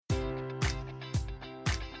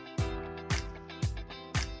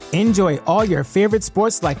Enjoy all your favorite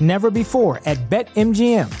sports like never before at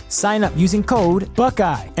BetMGM. Sign up using code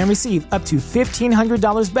Buckeye and receive up to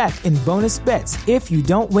 $1,500 back in bonus bets if you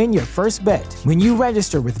don't win your first bet. When you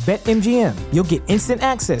register with BetMGM, you'll get instant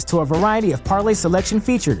access to a variety of parlay selection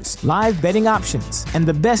features, live betting options, and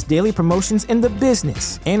the best daily promotions in the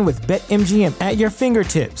business. And with BetMGM at your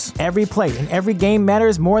fingertips, every play and every game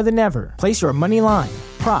matters more than ever. Place your money line,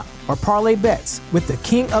 prop, or parlay bets with the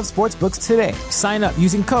king of sportsbooks today. Sign up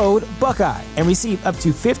using code Buckeye and receive up to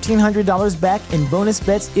 $1,500 back in bonus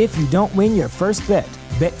bets if you don't win your first bet.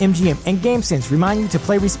 BetMGM and GameSense remind you to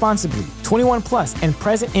play responsibly. 21 plus and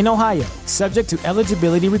present in Ohio, subject to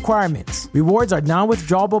eligibility requirements. Rewards are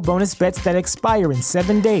non-withdrawable bonus bets that expire in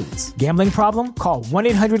 7 days. Gambling problem? Call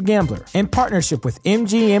 1-800-GAMBLER. In partnership with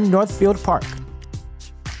MGM Northfield Park.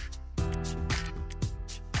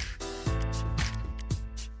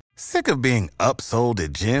 Sick of being upsold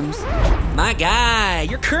at gyms? My guy,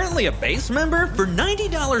 you're currently a base member? For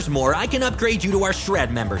 $90 more, I can upgrade you to our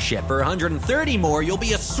Shred membership. For $130 more, you'll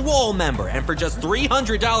be a Swole member. And for just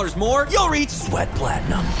 $300 more, you'll reach Sweat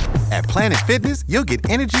Platinum. At Planet Fitness, you'll get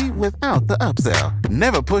energy without the upsell.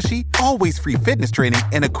 Never pushy, always free fitness training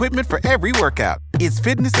and equipment for every workout. It's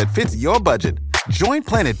fitness that fits your budget. Join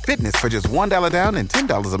Planet Fitness for just $1 down and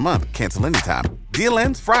 $10 a month. Cancel anytime. Deal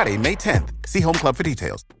ends Friday, May 10th. See Home Club for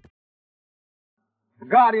details.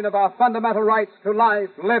 Guardian of our fundamental rights to life,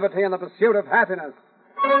 liberty, and the pursuit of happiness.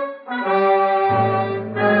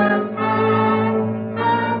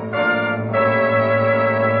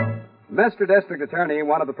 Mr. District Attorney,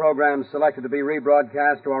 one of the programs selected to be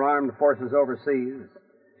rebroadcast to our armed forces overseas,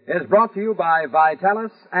 is brought to you by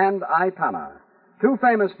Vitalis and Ipana, two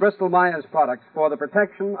famous Bristol-Myers products for the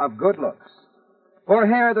protection of good looks. For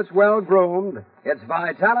hair that's well-groomed, it's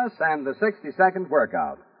Vitalis and the 60-second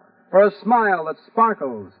workout. For a smile that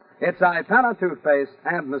sparkles, it's Ipana toothpaste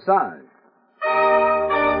and massage.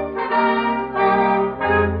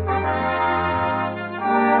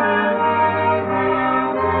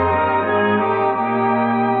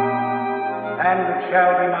 And it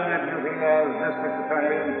shall be my duty as District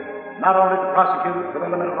Attorney not only to prosecute to the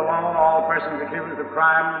limit of the law all persons accused of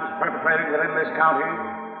crimes perpetrated within this county,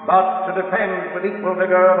 but to defend with equal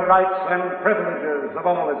vigor the rights and privileges of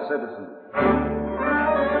all its citizens.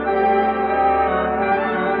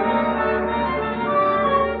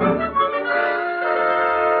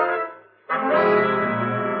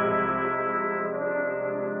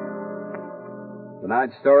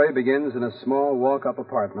 Tonight's story begins in a small walk-up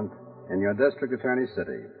apartment in your district attorney's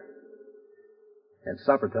city. It's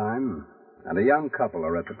supper time, and a young couple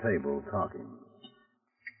are at the table talking.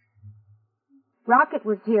 Rocket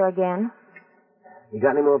was here again. You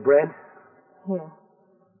got any more bread? Here.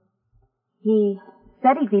 He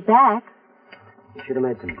said he'd be back. You should have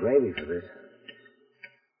made some gravy for this.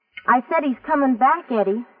 I said he's coming back,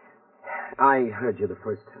 Eddie. I heard you the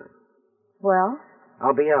first time. Well?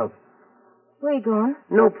 I'll be out. Where you going?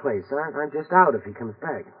 No place. I'm just out if he comes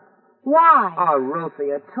back. Why? Oh,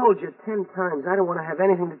 Ruthie, I told you 10 times I don't want to have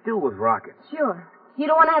anything to do with Rocket. Sure. You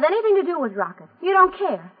don't want to have anything to do with Rocket. You don't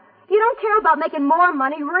care. You don't care about making more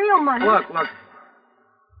money, real money. Look.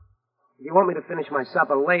 You want me to finish my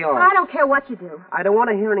supper? Lay off. I don't care what you do. I don't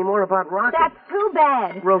want to hear any more about Rocket. That's too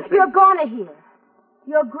bad. Ruthie. You're going to hear.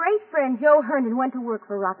 Your great friend Joe Herndon went to work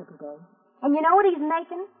for Rocket today. And you know what he's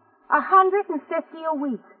making? $150 a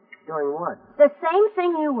week. Doing what? The same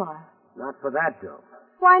thing you are. Not for that, Joe.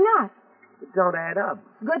 Why not? It don't add up.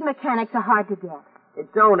 Good mechanics are hard to get.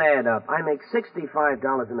 It don't add up. I make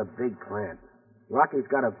 $65 in a big plant. Rocky's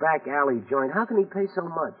got a back alley joint. How can he pay so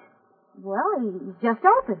much? Well, he's just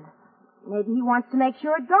opened. Maybe he wants to make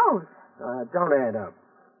sure it goes. Don't add up.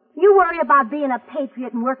 You worry about being a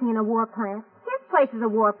patriot and working in a war plant. His place is a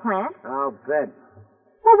war plant. I'll bet.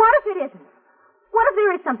 Well, what if it isn't? What if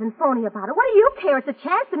there is something phony about it? What do you care? It's a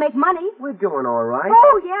chance to make money. We're doing all right.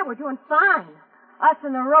 Oh, yeah, we're doing fine. Us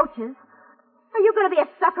and the roaches. Are you going to be a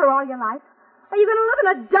sucker all your life? Are you going to live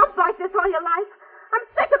in a dump like this all your life? I'm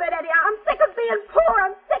sick of it, Eddie. I'm sick of being poor.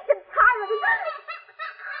 I'm sick and tired of it.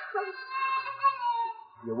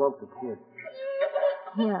 You woke the kid.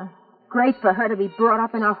 Yeah. Great for her to be brought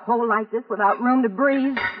up in a hole like this without room to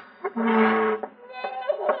breathe.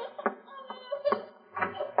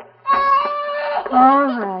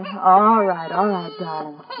 All right,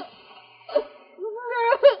 darling.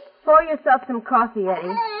 Pour yourself some coffee,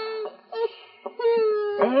 Eddie.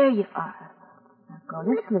 There you are. Now go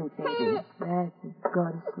to sleep, baby. That's it. Go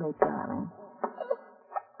to sleep, darling.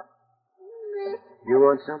 You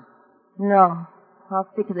want some? No. I'll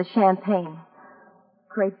stick to the champagne.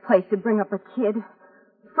 Great place to bring up a kid.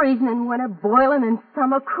 Freezing in winter, boiling in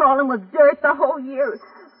summer, crawling with dirt the whole year.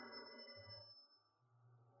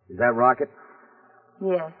 Is that Rocket?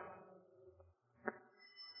 Yes.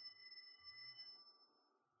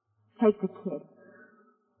 Take the kid.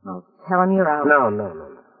 Oh, tell him you're out. No.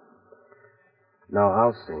 No,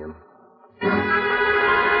 I'll see him.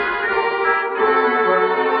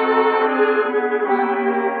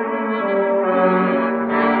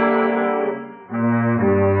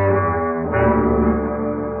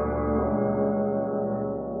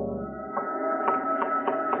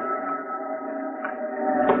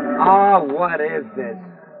 Oh, what is this?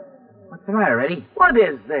 What's the matter, Eddie? What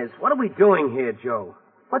is this? What are we doing here, Joe?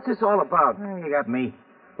 What's this all about? Oh, you got me.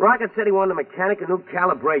 Rocket said he wanted a mechanic and new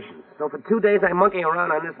calibrations. So for 2 days I'm monkeying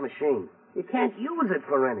around on this machine. You can't use it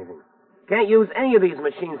for anything. Can't use any of these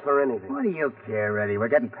machines for anything. What do you care, Eddie? We're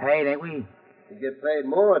getting paid, ain't we? You get paid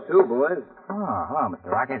more, too, boys. Oh, hello, Mr.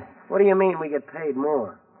 Rocket. What do you mean we get paid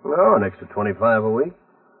more? Oh, an extra 25 a week.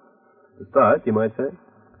 To start, you might say.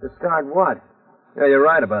 To start what? Yeah, you're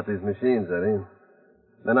right about these machines, Eddie.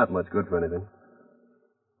 They're not much good for anything.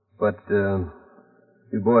 But,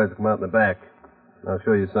 you boys come out in the back. I'll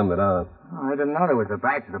show you some that are. Oh, I didn't know there was a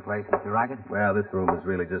back to the place, Mr. Rocket. Well, this room is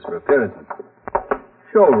really just for appearances.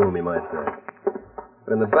 Showroom, you might say.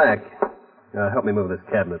 But in the back, help me move this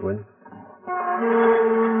cabinet, will you? That's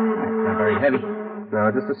not very heavy.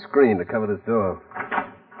 No, just a screen to cover this door.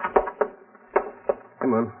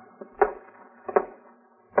 Come on.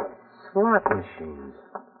 Slot machines.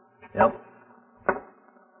 Yep.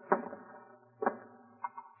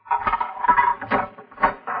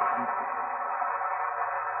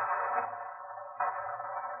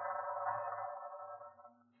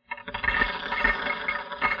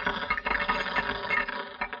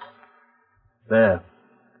 There.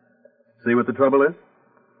 See what the trouble is?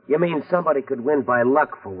 You mean somebody could win by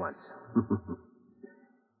luck for once?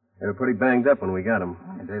 They were pretty banged up when we got them.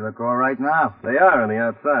 They look all right now. They are on the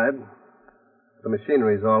outside. The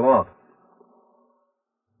machinery's all off.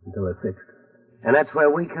 Until they're fixed. And that's where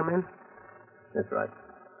we come in? That's right.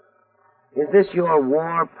 Is this your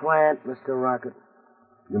war plant, Mr. Rocket?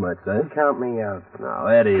 You might say. Count me out. No,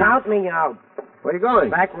 Eddie. Count me out. Where are you going?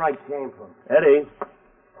 Back where I came from. Eddie.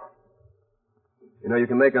 You know, you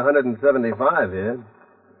can make 175 here.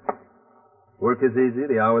 Work is easy,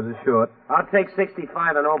 the hours are short. I'll take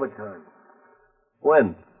 65 in overtime.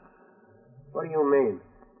 When? What do you mean?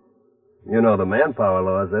 You know the manpower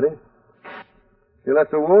laws, Eddie. You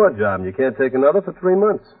left a war job and you can't take another for 3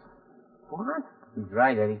 months. What? He's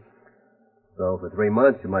right, Eddie. So for 3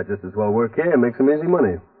 months, you might just as well work here and make some easy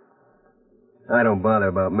money. I don't bother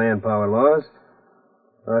about manpower laws.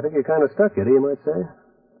 I think you're kind of stuck, Eddie, you might say.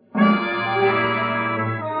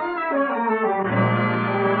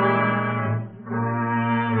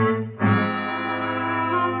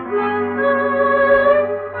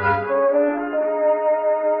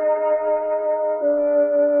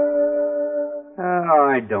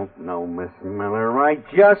 I don't know, Miss Miller. I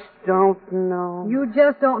just don't know. You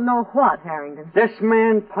just don't know what, Harrington. This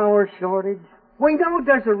manpower shortage? We know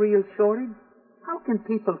there's a real shortage. How can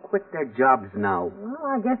people quit their jobs now? Well,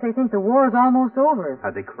 I guess they think the war's almost over.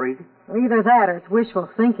 Are they crazy? Either that or it's wishful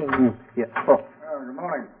thinking. Yeah. Oh, Good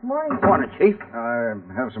morning. Morning. morning, Chief. I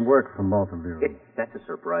have some work from both of you. That's a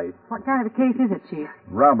surprise. What kind of a case is it, Chief?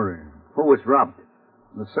 Robbery. Who was robbed?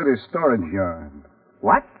 The city storage yard.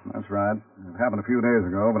 What? That's right. It happened a few days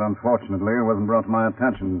ago, but unfortunately it wasn't brought to my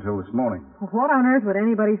attention until this morning. What on earth would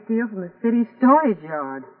anybody steal from the city storage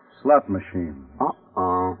yard? Slot machine.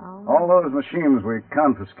 Uh-oh. All those machines we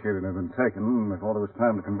confiscated have been taken before there was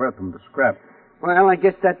time to convert them to scrap. Well, I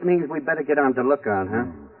guess that means we better get on the lookout, huh?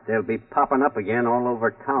 They'll be popping up again all over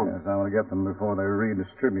town. Yes, I want to get them before they're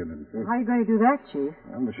redistributed. How are you going to do that, Chief?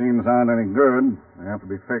 Well, machines aren't any good. They have to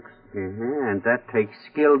be fixed. And that takes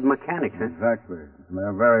skilled mechanics, huh? Exactly. And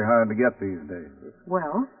they're very hard to get these days.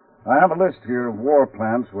 Well? I have a list here of war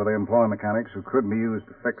plants where they employ mechanics who could be used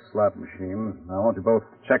to fix slot machines. I want you both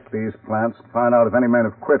to check these plants, find out if any men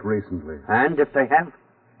have quit recently. And if they have?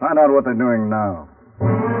 Find out what they're doing now.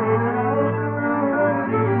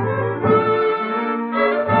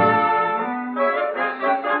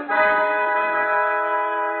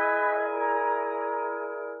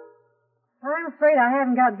 I'm afraid I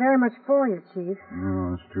haven't got very much for you, Chief.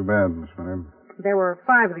 Oh, that's too bad, Miss Miller. There were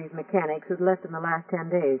 5 of these mechanics who'd left in the last 10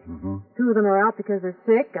 days. Mm-hmm. 2 of them are out because they're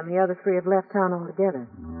sick, and the other 3 have left town altogether.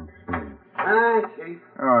 I see. Hi, Chief.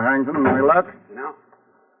 Oh, Harrington, any luck? No.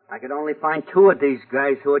 I could only find 2 of these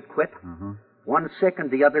guys who had quit. Mm-hmm. One's sick and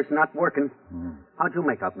the other's not working. How'd you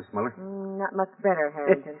make out, Miss Miller? Not much better,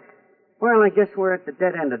 Harrington. Well, I guess we're at the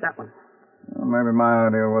dead end of that one. Well, maybe my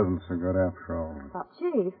idea wasn't so good after all.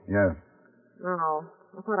 Chief? Yes. No.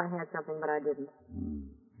 I thought I had something, but I didn't.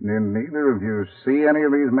 Did neither of you see any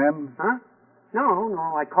of these men? Huh? No,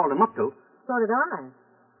 I called him up to. So did I.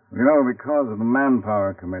 You know, because of the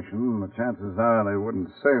Manpower Commission, the chances are they wouldn't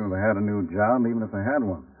say that they had a new job, even if they had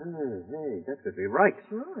one. Hey, that could be right.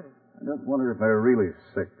 Sure. I just wonder if they're really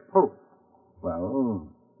sick. Who? Well,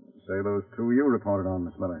 say those two you reported on,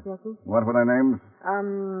 Miss Miller. Yes, sir. What were their names?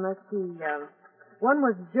 Let's see. One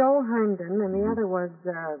was Joe Herndon, and the other was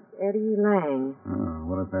Eddie Lang. Oh,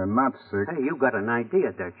 well, if they're not sick... Hey, you got an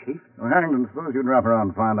idea there, Chief. Well, Harrington, suppose you drop around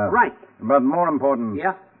and find out. Right. But more important...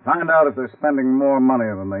 Yeah? Find out if they're spending more money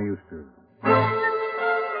than they used to.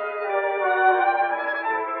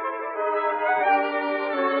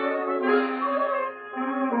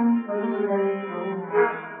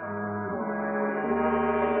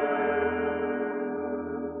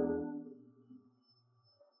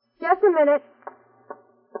 Just a minute.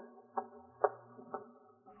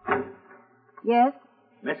 Yes?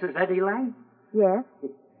 Mrs. Eddie Lang? Yes.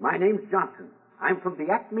 My name's Johnson. I'm from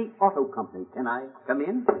the Acme Auto Company. Can I come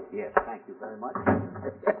in? Yes, thank you very much.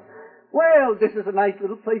 Well, this is a nice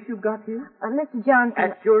little place you've got here. Mr. Johnson.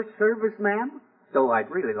 At your service, ma'am. So I'd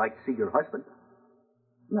really like to see your husband.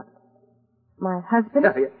 My husband?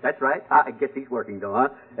 Yeah, that's right. I guess he's working, though, huh?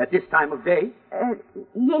 At this time of day?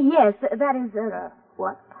 Yes, that is...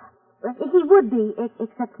 What? He would be,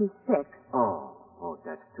 except he's sick. Oh,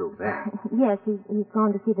 that's too bad. Yes, he's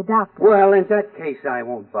gone to see the doctor. Well, in that case, I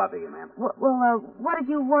won't bother you, ma'am. Well, what did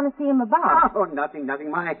you want to see him about? Oh, nothing.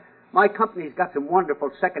 My company's got some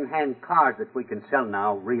wonderful second-hand cars that we can sell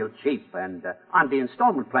now real cheap, and on the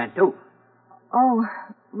installment plan, too. Oh,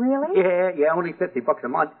 really? Yeah, only $50 a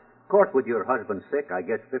month. Of course, with your husband sick, I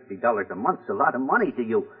guess $50 a month's a lot of money to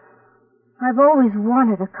you. I've always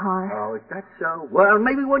wanted a car. Oh, is that so? Well,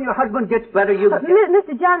 maybe when your husband gets better, you...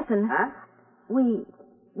 Mr. Johnson. Huh? We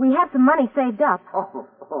have some money saved up. Oh,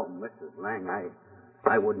 Mrs. Lang,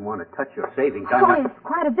 I wouldn't want to touch your savings. It's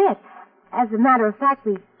quite a bit. As a matter of fact,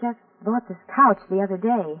 we just bought this couch the other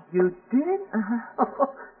day. You did? Uh-huh.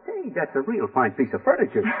 Oh, hey, that's a real fine piece of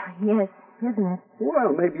furniture. Yes, isn't it?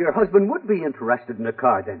 Well, maybe your husband would be interested in a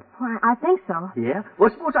car then. Why, I think so. Yeah? Well,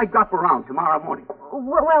 suppose I drop around tomorrow morning.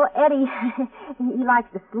 Well, Eddie, he likes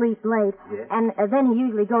to sleep late. Yeah? And then he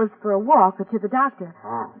usually goes for a walk or to the doctor.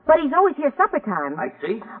 Oh. But he's always here supper time. I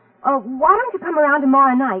see. Why don't you come around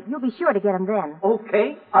tomorrow night? You'll be sure to get him then.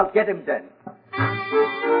 Okay, I'll get him then.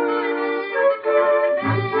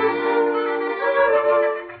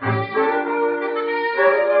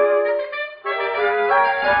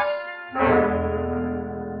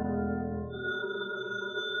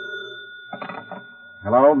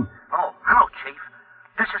 Hello? Oh, hello, Chief.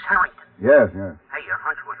 This is Harrington. Yes. Hey, your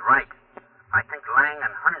hunch was right. I think Lang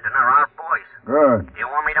and Herndon are our boys. Good. Do you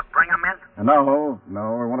want me to bring them in? No.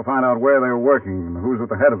 We want to find out where they're working and who's at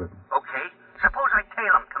the head of it. Okay. Suppose I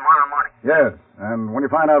tail them tomorrow morning. Yes. And when you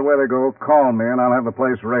find out where they go, call me and I'll have the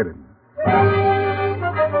place raided.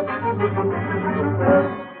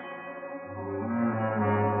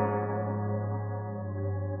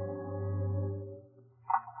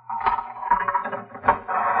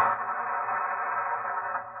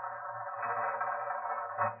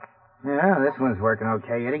 Yeah, this one's working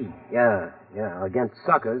okay, Eddie. Yeah, against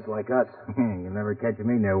suckers like us. You'll never catch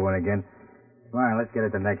me near one again. Come on, let's get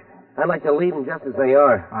at the next. I'd like to leave them just as they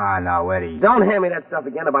are. Ah, no, Eddie. Don't hand me that stuff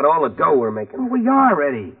again about all the dough we're making. We are,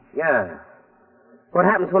 Eddie. Yeah. What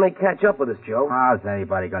happens when they catch up with us, Joe? How's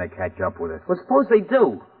anybody going to catch up with us? Well, suppose they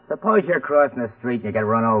do. Suppose you're crossing the street and you get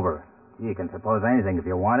run over. You can suppose anything if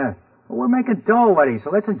you want to. Well, we're making dough, Eddie, so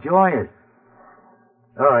let's enjoy it.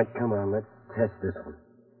 All right, come on, let's test this one.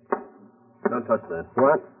 Don't touch that.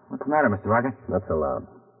 What? What's the matter, Mr. Rocket? Not so loud.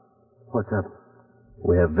 What's up?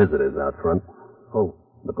 We have visitors out front. Who?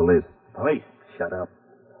 The police. Police? Shut up.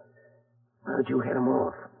 How'd you head them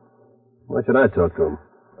off? Why should I talk to them?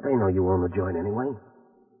 They know you own the joint anyway.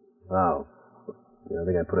 Oh. You don't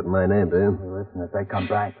think I put it in my name, do you? Hey, listen, if they come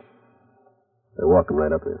back. They're walking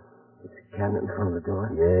right up here. It's a cabinet in front of the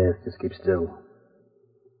door. Yes, just keep still.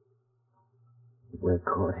 We're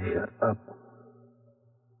caught here. Shut up.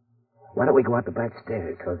 Why don't we go out the back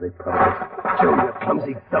stairs? Because they probably... Joe, you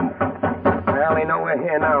clumsy dump. Well, they know we're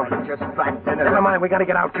here now. Just back then. Never mind, we gotta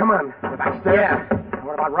get out. Come on. The back stairs? Yeah.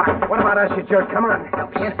 What about Rocket? What about us, you jerk? Come on.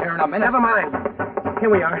 He'll be in here in a minute. Never mind. Here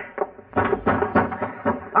we are.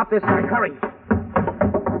 Up this way. Hurry.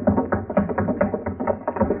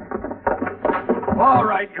 All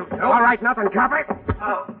right, you two. All right, nothing, copper.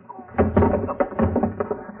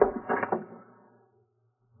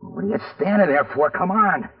 What are you standing there for? Come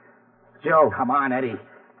on. Joe. Come on, Eddie.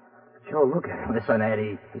 Joe, look at him. Listen,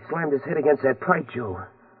 Eddie. He slammed his head against that pipe, Joe.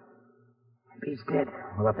 Maybe he's dead.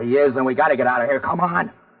 Well, if he is, then we got to get out of here. Come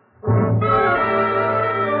on.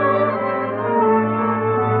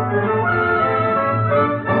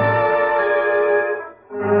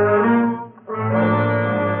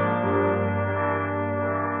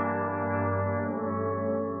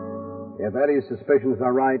 If Eddie's suspicions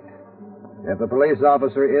are right, if the police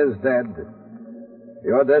officer is dead,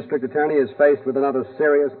 your district attorney is faced with another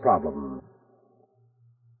serious problem.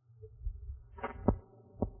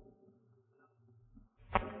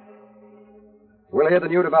 We'll hear the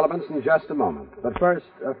new developments in just a moment. But first,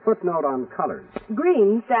 a footnote on colors.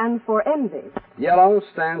 Green stands for envy. Yellow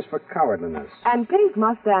stands for cowardliness. And pink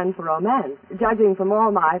must stand for romance, judging from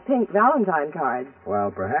all my pink Valentine cards.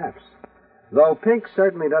 Well, perhaps. Though pink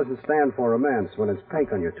certainly doesn't stand for romance when it's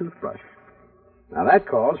pink on your toothbrush. Now, that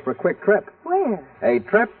calls for a quick trip. Where? A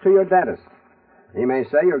trip to your dentist. He may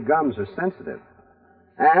say your gums are sensitive.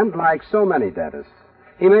 And, like so many dentists,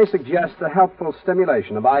 he may suggest the helpful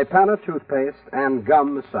stimulation of Ipana toothpaste and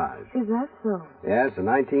gum massage. Is that so? Yes, a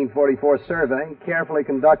 1944 survey, carefully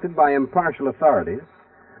conducted by impartial authorities,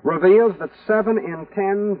 reveals that 7 in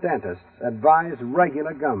 10 dentists advise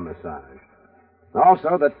regular gum massage.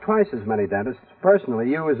 Also, that twice as many dentists personally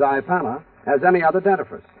use Ipana as any other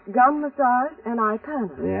dentifrice. Gum massage and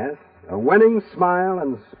Ipana. Yes, a winning smile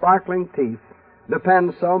and sparkling teeth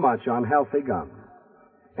depend so much on healthy gums.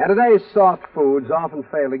 And today's soft foods often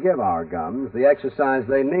fail to give our gums the exercise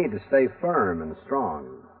they need to stay firm and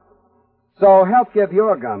strong. So help give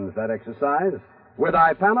your gums that exercise with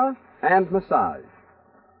Ipana and massage.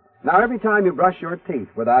 Now, every time you brush your teeth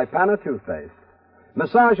with Ipana toothpaste,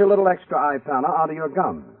 massage a little extra Ipana onto your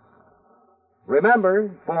gums. Remember,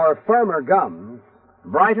 for firmer gums,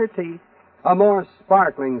 brighter teeth, a more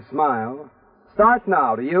sparkling smile, start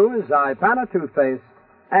now to use Ipana toothpaste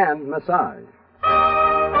and massage.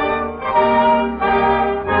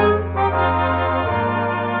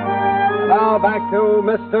 Now back to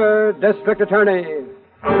Mr. District Attorney.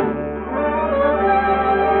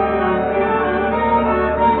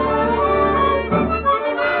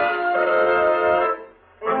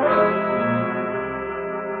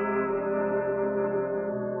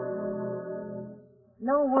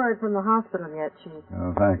 No word from the hospital yet, Chief.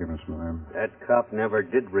 Oh, thank you, Miss Miller. That cop never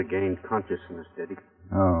did regain consciousness, did he?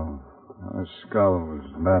 Oh, his skull was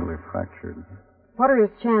badly fractured. What are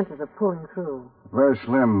his chances of pulling through? Very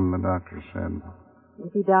slim, the doctor said.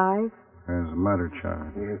 If he dies? There's a murder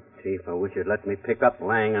charge. Chief, I wish you'd let me pick up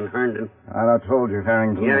Lang and Herndon. I told you,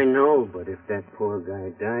 Harrington. Yeah, I know, but if that poor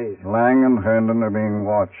guy dies... Lang and Herndon are being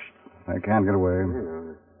watched. They can't get away. I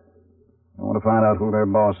know. I want to find out who their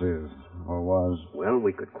boss is, or was. Well,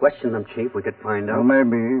 we could question them, Chief. We could find out. Well,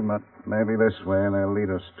 maybe, but maybe this way they'll lead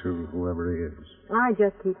us to whoever he is. I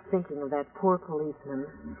just keep thinking of that poor policeman.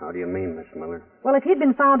 How do you mean, Miss Miller? Well, if he'd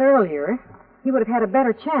been found earlier, he would have had a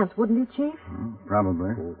better chance, wouldn't he, Chief?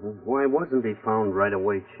 Probably. Why wasn't he found right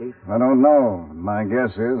away, Chief? I don't know. My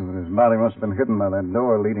guess is that his body must have been hidden by that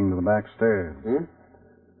door leading to the back stairs.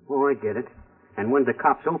 Oh, I get it. And when the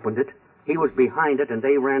cops opened it, he was behind it and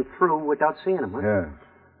they ran through without seeing him, huh? Yes.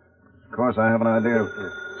 Of course, I have an idea.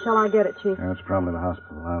 Shall I get it, Chief? That's probably the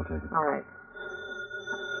hospital. I'll take it. All right.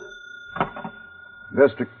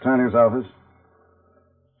 District Attorney's office.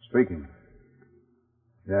 Speaking.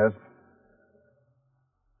 Yes?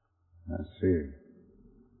 I see.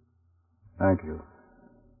 Thank you.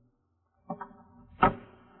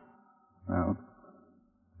 Well,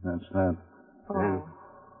 that's that. Oh.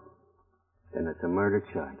 Then it's a murder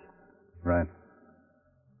charge. Right.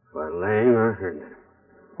 For Lang or Herndon.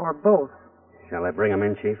 Or both. Shall I bring him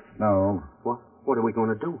in, Chief? No. What are we going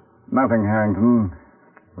to do? Nothing, Harrington.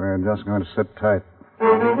 We're just going to sit tight.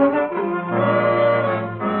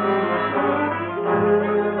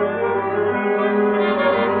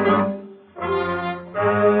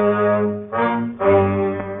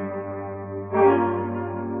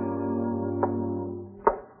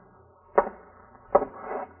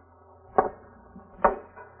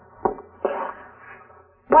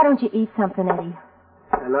 Why don't you eat something, Eddie?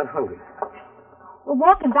 I'm not hungry. Well,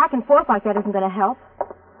 walking back and forth like that isn't going to help.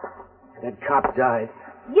 That cop died.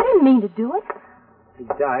 You didn't mean to do it. He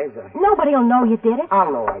dies. Nobody will know you did it.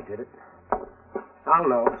 I'll know I did it. I'll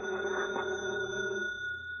know.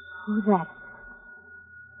 Who's that?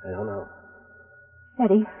 I don't know.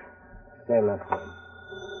 Eddie. Stay left home.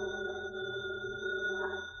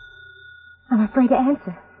 I'm afraid to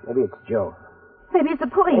answer. Maybe it's Joe. Maybe it's the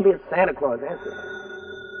police. Maybe it's Santa Claus. Answer.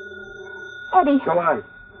 Eddie. Go on.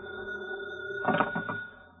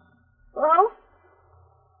 Hello?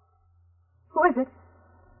 Who is it?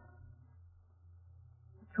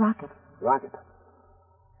 It's Rocket. Rocket.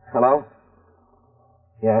 Hello?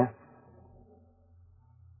 Yeah?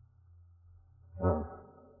 Oh.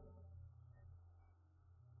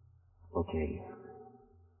 Okay.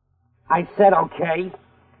 I said okay.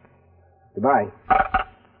 Goodbye.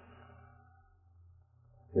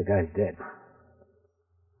 The guy's dead.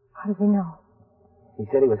 How does he know? He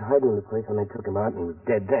said he was hiding in the place when they took him out, and he was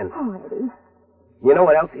dead then. Oh, Eddie. You know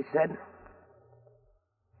what else he said?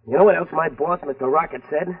 You know what else my boss, Mr. Rocket,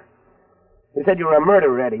 said? He said you were a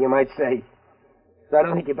murderer, Eddie, you might say. So I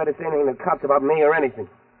don't think you better say anything to the cops about me or anything.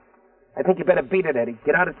 I think you better beat it, Eddie.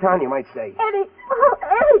 Get out of town, you might say. Eddie! Oh,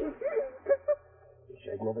 Eddie! Wish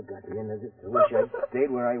I'd never gotten into this. I wish I'd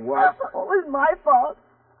stayed where I was. It was my fault.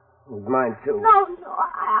 It was mine, too. No,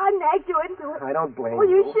 I nagged you into it. I don't blame Well,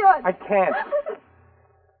 you should. I can't.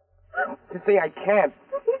 To say I can't.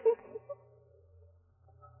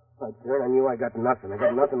 If I turn on you, I got nothing. I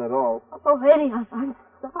got nothing at all. Oh, Eddie, I'm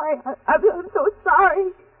sorry. I'm so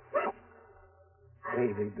sorry.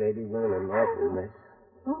 Baby, we're in an awful mess.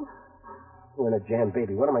 We're in a jam,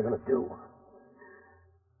 baby. What am I going to do?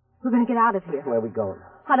 We're going to get out of here. Where are we going?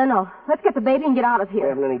 I don't know. Let's get the baby and get out of here. We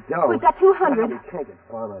haven't any dough. We've got 200. We can't get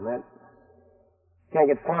far on that. Can't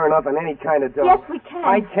get far enough on any kind of dough. Yes, we can.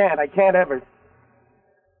 I can't. I can't ever.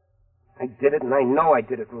 I did it, and I know I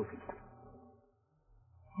did it, Ruthie.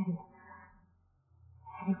 Eddie,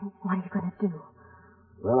 what are you going to do?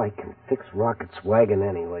 Well, I can fix Rocket's wagon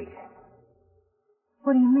anyway.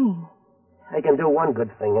 What do you mean? I can do one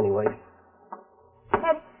good thing anyway.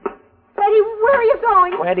 Eddie, where are you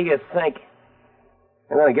going? Where do you think?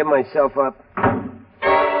 I'm going to give myself up.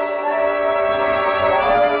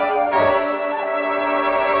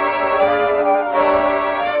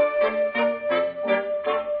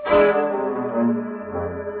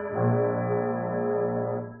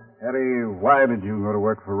 Eddie, why did you go to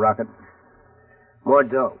work for Rocket? More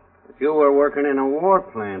dough. But you were working in a war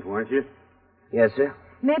plant, weren't you? Yes, sir.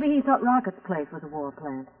 Maybe he thought Rocket's place was a war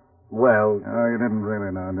plant. Well... Oh, you didn't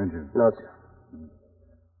really know, did you? No, sir.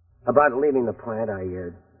 About leaving the plant,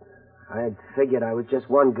 I figured I was just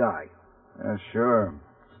one guy. Yeah, sure.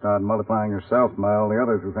 Start multiplying yourself by all the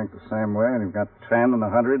others who think the same way, and you've got 10 and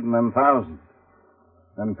 100 and then 1,000.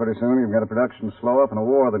 Then pretty soon you've got a production slow up and a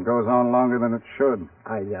war that goes on longer than it should.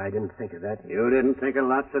 I didn't think of that. You didn't think of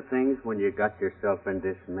lots of things when you got yourself in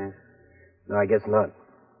this mess? No, I guess not.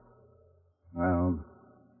 Well...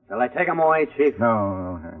 Shall I take him away, Chief?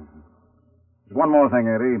 No, okay. There's one more thing,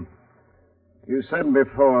 Eddie. You said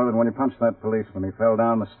before that when you punched that policeman, he fell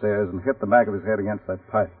down the stairs and hit the back of his head against that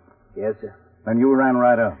pipe. Yes, sir. Then you ran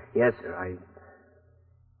right up. Yes, sir.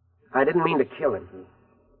 I didn't mean to kill him.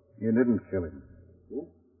 You didn't kill him.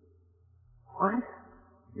 What?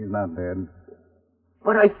 He's not dead.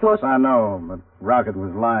 But I thought... Yes, I know, but Rocket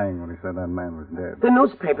was lying when he said that man was dead. The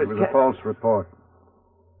newspapers... It was a false report.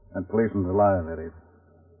 That policeman's alive, Eddie.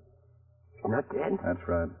 He's not dead? That's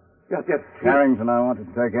right. Yes. Carrington, I want you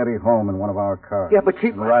to take Eddie home in one of our cars. Yeah, but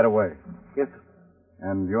Chief... And right away. Yes.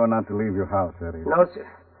 And you're not to leave your house, Eddie. No, sir.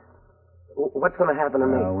 What's going to happen to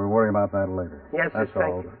me? We'll worry about that later. Yes, sir. That's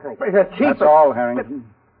all. Thank you. Chief... That's all, Harrington.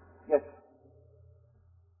 Yes.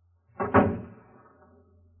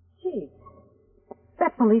 Chief,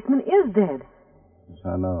 that policeman is dead. Yes,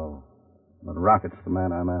 I know. But Rocket's the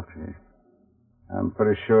man I'm after here. I'm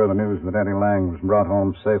pretty sure the news that Eddie Lang was brought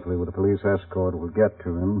home safely with a police escort will get to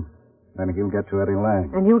him. Then he'll get to Eddie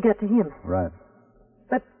Lang. And you'll get to him. Right.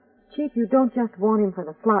 But, Chief, you don't just want him for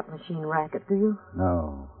the slot machine racket, do you?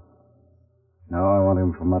 No. No, I want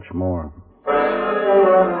him for much more.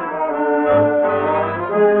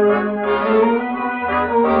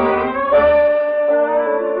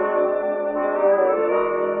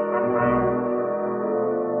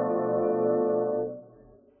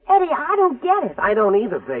 I don't get it. I don't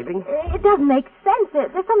either, baby. It doesn't make sense.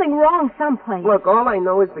 There's something wrong someplace. Look, all I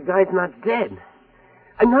know is the guy's not dead.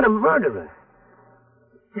 I'm not a murderer.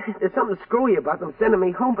 There's something screwy about them sending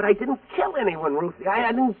me home, but I didn't kill anyone, Ruthie.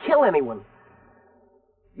 I didn't kill anyone.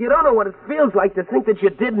 You don't know what it feels like to think that you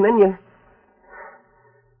did, and then you...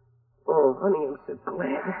 Oh, honey, I'm so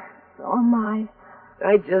glad. So am I.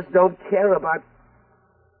 I just don't care about...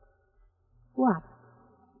 What?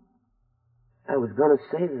 I was going to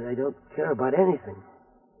say that I don't care about anything.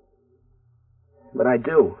 But I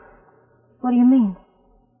do. What do you mean?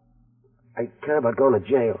 I care about going to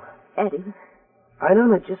jail. Eddie. I don't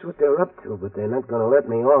know just what they're up to, but they're not going to let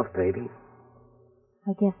me off, baby.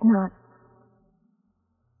 I guess not.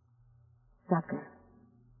 Sucker.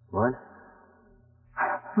 What?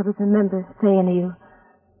 I was remember saying to you,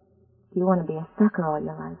 do you want to be a sucker all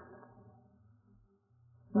your life?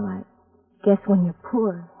 Well, I guess when you're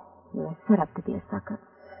poor, you're set up to be a sucker.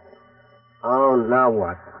 Oh, now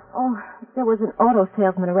what? Oh, there was an auto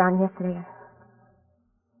salesman around yesterday.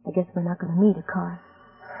 I guess we're not going to need a car.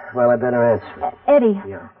 Well, I better answer. Eddie.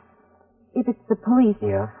 Yeah. If it's the police,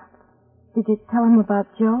 Yeah? did you tell them about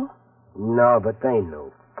Joe? No, but they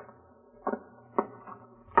knew.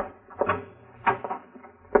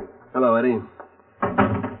 Hello, Eddie.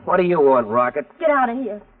 What do you want, Rocket? Get out of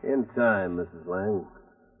here. In time, Mrs. Lang.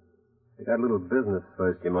 I got a little business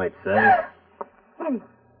first, you might say. Eddie.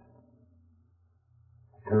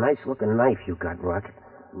 It's a nice-looking knife you got, Rocket.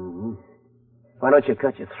 Mm-hmm. Why don't you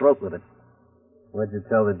cut your throat with it? What'd you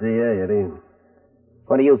tell the DA, Eddie?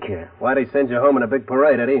 What do you care? Why'd he send you home in a big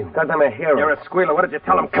parade, Eddie? Because I'm a hero. You're a squealer. What did you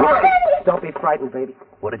tell him? Come on! Don't be frightened, baby.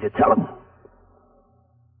 What did you tell him?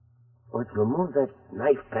 Well, if you move that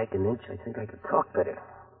knife back an inch, I think I could talk better.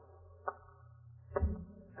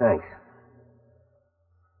 Thanks.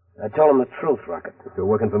 I told him the truth, Rocket. You're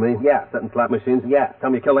working for me? Yeah. Setting slot machines? Yeah. Tell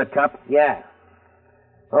me you killed that cop? Yeah.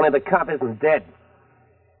 Only the cop isn't dead.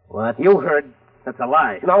 What? You heard. That's a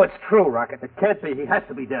lie. No, it's true, Rocket. It can't be. He has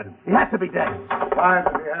to be dead. He has to be dead. Why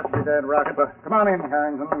does he have to be dead, Rocket? Come on in,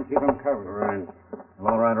 Harrington, and keep him covered. Right.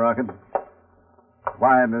 All right, Rocket.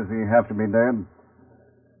 Why does he have to be dead?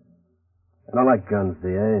 I don't like guns,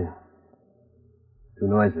 DA. Too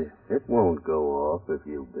noisy. It won't go off if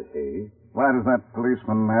you behave. Why does that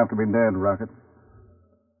policeman have to be dead, Rocket?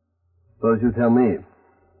 Suppose you tell me.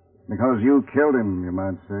 Because you killed him, you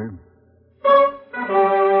might say.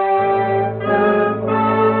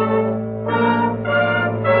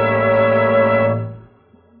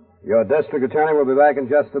 Your district attorney will be back in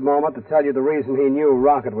just a moment to tell you the reason he knew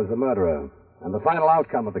Rocket was the murderer and the final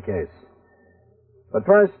outcome of the case. But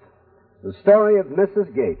first, the story of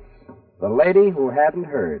Mrs. Gates, the lady who hadn't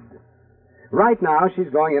heard. Right now, she's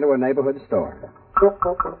going into a neighborhood store.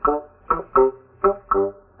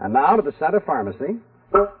 And now to the Center Pharmacy.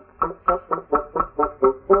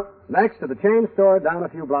 Next to the chain store down a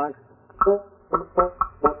few blocks.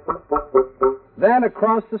 Then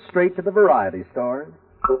across the street to the variety store.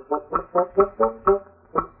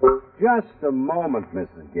 Just a moment,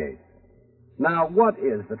 Mrs. Gates. Now, what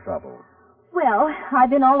is the trouble? Well, I've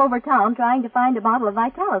been all over town trying to find a bottle of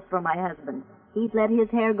Vitalis for my husband. He's let his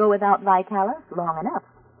hair go without Vitalis long enough.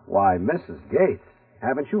 Why, Mrs. Gates,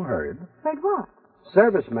 haven't you heard? Heard what?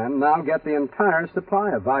 Servicemen now get the entire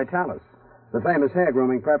supply of Vitalis, the famous hair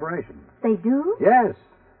grooming preparation. They do? Yes.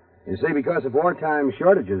 You see, because of wartime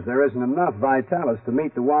shortages, there isn't enough Vitalis to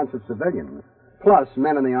meet the wants of civilians, plus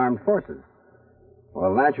men in the armed forces.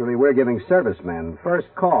 Well, naturally, we're giving servicemen first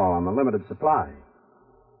call on the limited supply.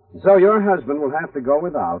 So your husband will have to go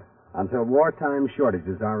without until wartime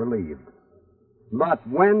shortages are relieved. But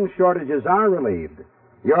when shortages are relieved,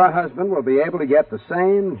 your husband will be able to get the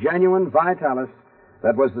same genuine Vitalis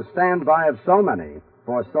that was the standby of so many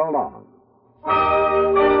for so long.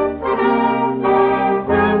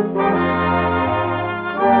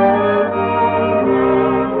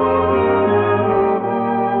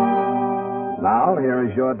 Now, here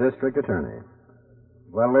is your district attorney.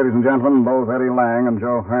 Well, ladies and gentlemen, both Eddie Lang and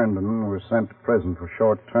Joe Herndon were sent to prison for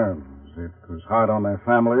short terms. It was hard on their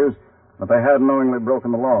families, but they had knowingly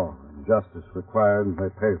broken the law. Justice required they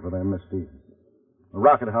pay for their misdeeds.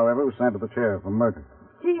 Rocket, however, was sent to the chair for murder.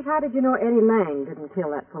 Chief, how did you know Eddie Lang didn't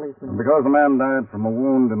kill that policeman? And because the man died from a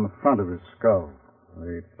wound in the front of his skull.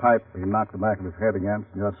 The pipe he knocked the back of his head against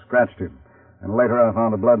just scratched him. And later I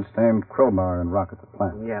found a blood-stained crowbar in Rocket's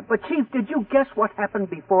plant. Yeah, but Chief, did you guess what happened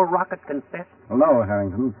before Rocket confessed? Well, no,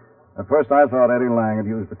 Harrington. At first I thought Eddie Lang had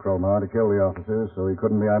used the crowbar to kill the officers so he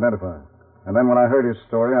couldn't be identified. And then when I heard his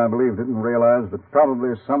story, I believed it and realized that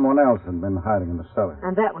probably someone else had been hiding in the cellar.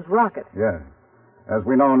 And that was Rocket. Yeah. As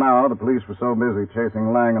we know now, the police were so busy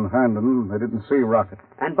chasing Lang and Herndon, they didn't see Rocket.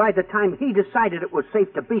 And by the time he decided it was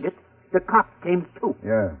safe to beat it, the cop came too.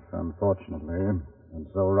 Yes, unfortunately. And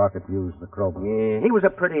so Rocket used the crowbar. Yeah, he was a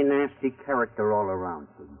pretty nasty character all around.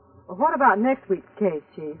 Well, what about next week's case,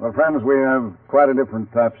 Chief? Well, friends, we have quite a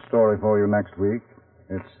different type of story for you next week.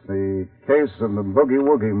 It's the case of the Boogie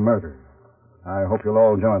Woogie murder. I hope you'll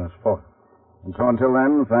all join us for it. And so until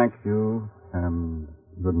then, thank you and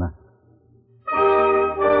good night.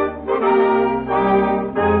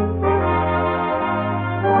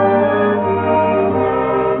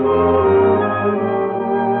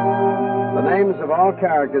 The names of all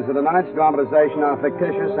characters in tonight's dramatization are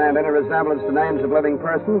fictitious, and any resemblance to names of living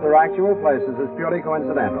persons or actual places is purely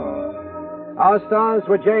coincidental. Our stars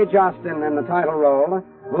were Jay Jostin in the title role,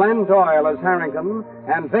 Glenn Doyle as Harrington,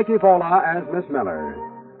 and Vicky Vola as Miss Miller.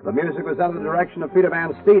 The music was under the direction of Peter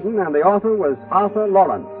Van Steeden, and the author was Arthur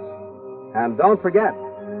Lawrence. And don't forget,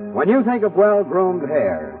 when you think of well-groomed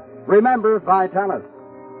hair, remember Vitalis.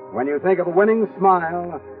 When you think of a winning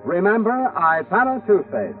smile, remember Ipana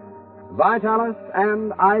toothpaste. Vitalis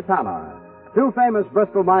and Ipana, two famous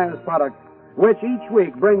Bristol-Myers products, which each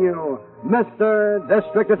week bring you Mr.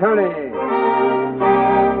 District Attorney.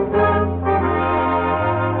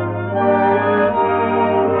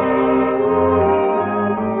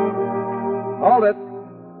 Hold it.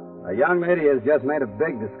 A young lady has just made a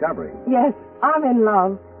big discovery. Yes, I'm in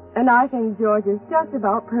love, and I think George is just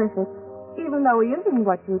about perfect, even though he isn't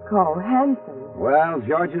what you'd call handsome. Well,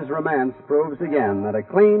 George's romance proves again that a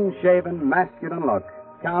clean-shaven, masculine look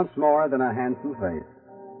counts more than a handsome face.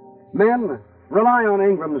 Men, rely on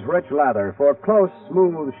Ingram's rich lather for close,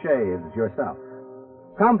 smooth shaves yourself.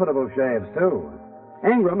 Comfortable shaves, too.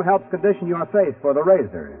 Ingram helps condition your face for the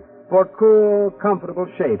razor, for cool, comfortable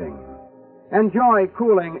shaving. Enjoy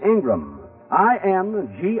cooling Ingram. INGRAM.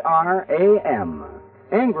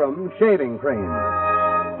 Ingram Shaving Cream.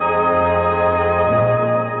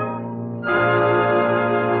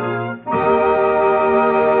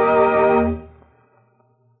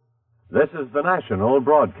 This is the National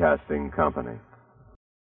Broadcasting Company.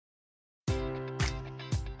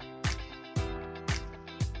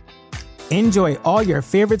 Enjoy all your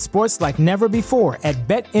favorite sports like never before at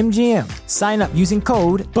BetMGM. Sign up using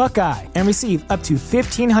code Buckeye and receive up to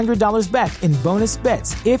 $1,500 back in bonus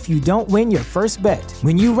bets if you don't win your first bet.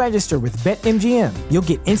 When you register with BetMGM, you'll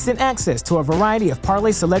get instant access to a variety of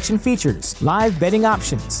parlay selection features, live betting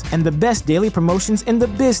options, and the best daily promotions in the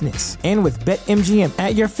business. And with BetMGM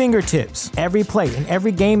at your fingertips, every play and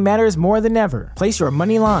every game matters more than ever. Place your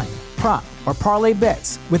money line, prop, or parlay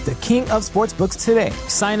bets with the king of sportsbooks today.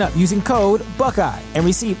 Sign up using code Buckeye and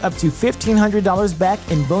receive up to $1,500 back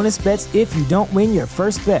in bonus bets if you don't win your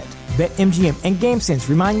first bet. BetMGM and GameSense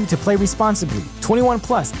remind you to play responsibly. 21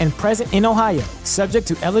 plus and present in Ohio, subject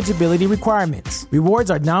to eligibility requirements. Rewards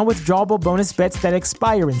are non-withdrawable bonus bets that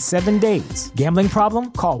expire in 7 days. Gambling problem?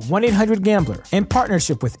 Call 1-800-GAMBLER. In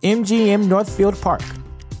partnership with MGM Northfield Park.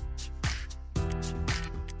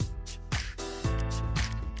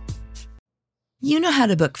 You know how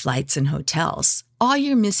to book flights and hotels. All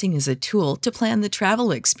you're missing is a tool to plan the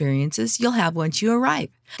travel experiences you'll have once you arrive.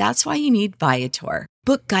 That's why you need Viator.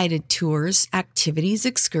 Book guided tours, activities,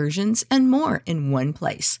 excursions, and more in one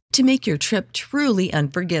place to make your trip truly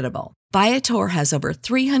unforgettable. Viator has over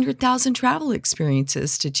 300,000 travel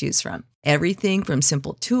experiences to choose from. Everything from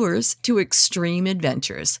simple tours to extreme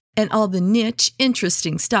adventures and all the niche,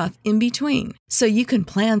 interesting stuff in between. So you can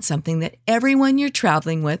plan something that everyone you're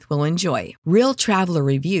traveling with will enjoy. Real traveler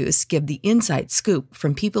reviews give the inside scoop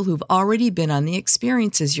from people who've already been on the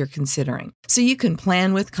experiences you're considering. So you can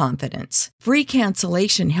plan with confidence. Free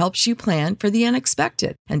cancellation helps you plan for the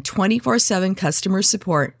unexpected. And 24/7 customer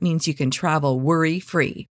support means you can travel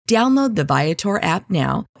worry-free. Download the Viator app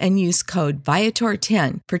now and use code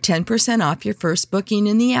Viator10 for 10% off your first booking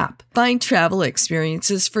in the app. Find travel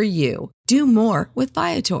experiences for you. Do more with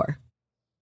Viator.